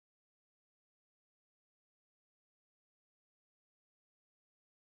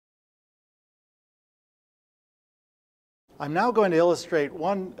I'm now going to illustrate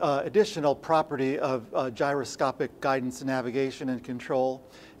one additional property of gyroscopic guidance, navigation, and control,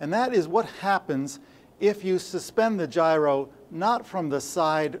 and that is what happens if you suspend the gyro not from the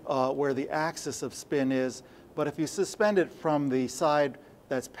side where the axis of spin is, but if you suspend it from the side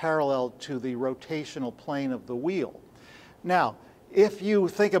that's parallel to the rotational plane of the wheel. Now, if you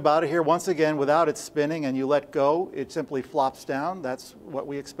think about it here, once again, without it spinning and you let go, it simply flops down. That's what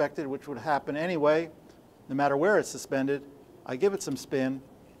we expected, which would happen anyway, no matter where it's suspended. I give it some spin.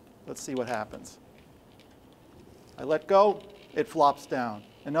 Let's see what happens. I let go, it flops down.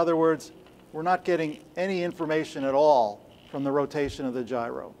 In other words, we're not getting any information at all from the rotation of the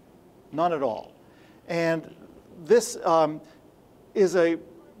gyro. None at all. And this is an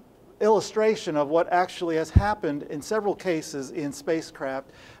illustration of what actually has happened in several cases in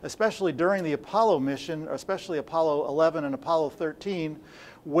spacecraft, especially during the Apollo mission, especially Apollo 11 and Apollo 13,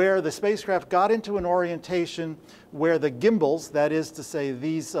 where the spacecraft got into an orientation where the gimbals, that is to say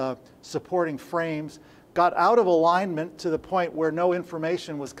these supporting frames, got out of alignment to the point where no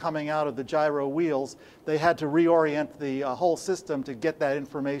information was coming out of the gyro wheels. They had to reorient the whole system to get that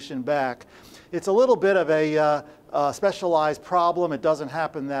information back. It's a little bit of a specialized problem. It doesn't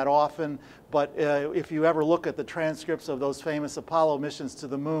happen that often, but if you ever look at the transcripts of those famous Apollo missions to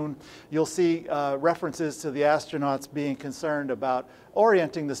the moon, you'll see references to the astronauts being concerned about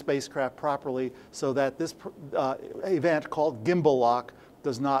orienting the spacecraft properly so that this event called gimbal lock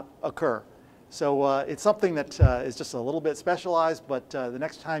does not occur. So it's something that is just a little bit specialized, but the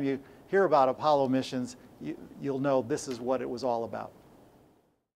next time you hear about Apollo missions, you'll know this is what it was all about.